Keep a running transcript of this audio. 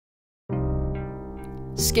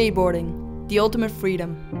Skateboarding, the ultimate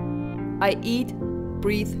freedom. I eat,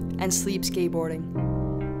 breathe, and sleep skateboarding.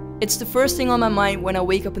 It's the first thing on my mind when I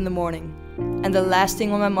wake up in the morning, and the last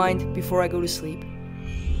thing on my mind before I go to sleep.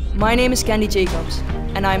 My name is Candy Jacobs,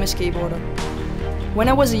 and I'm a skateboarder. When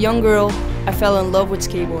I was a young girl, I fell in love with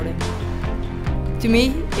skateboarding. To me,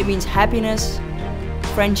 it means happiness,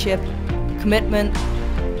 friendship, commitment,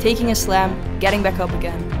 taking a slam, getting back up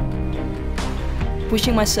again,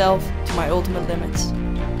 pushing myself to my ultimate limits.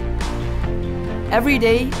 Every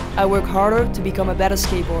day, I work harder to become a better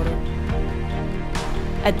skateboarder.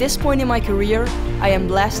 At this point in my career, I am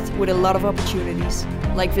blessed with a lot of opportunities,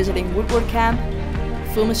 like visiting woodwork camp,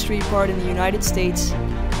 film a street part in the United States,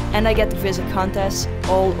 and I get to visit contests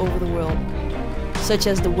all over the world, such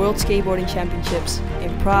as the World Skateboarding Championships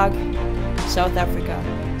in Prague, South Africa,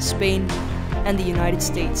 Spain, and the United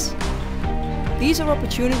States. These are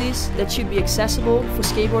opportunities that should be accessible for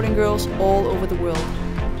skateboarding girls all over the world.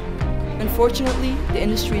 Unfortunately, the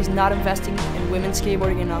industry is not investing in women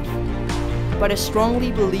skateboarding enough, but I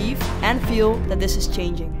strongly believe and feel that this is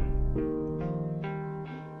changing.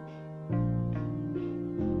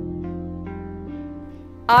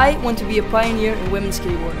 I want to be a pioneer in women's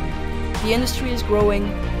skateboarding. The industry is growing,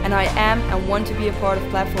 and I am and want to be a part of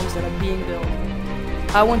platforms that are being built.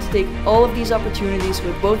 I want to take all of these opportunities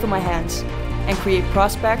with both of my hands and create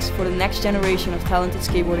prospects for the next generation of talented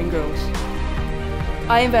skateboarding girls.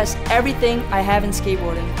 I invest everything I have in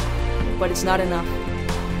skateboarding, but it's not enough.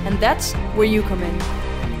 And that's where you come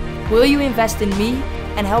in. Will you invest in me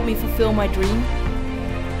and help me fulfill my dream?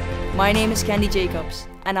 My name is Candy Jacobs,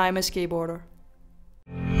 and I'm a skateboarder.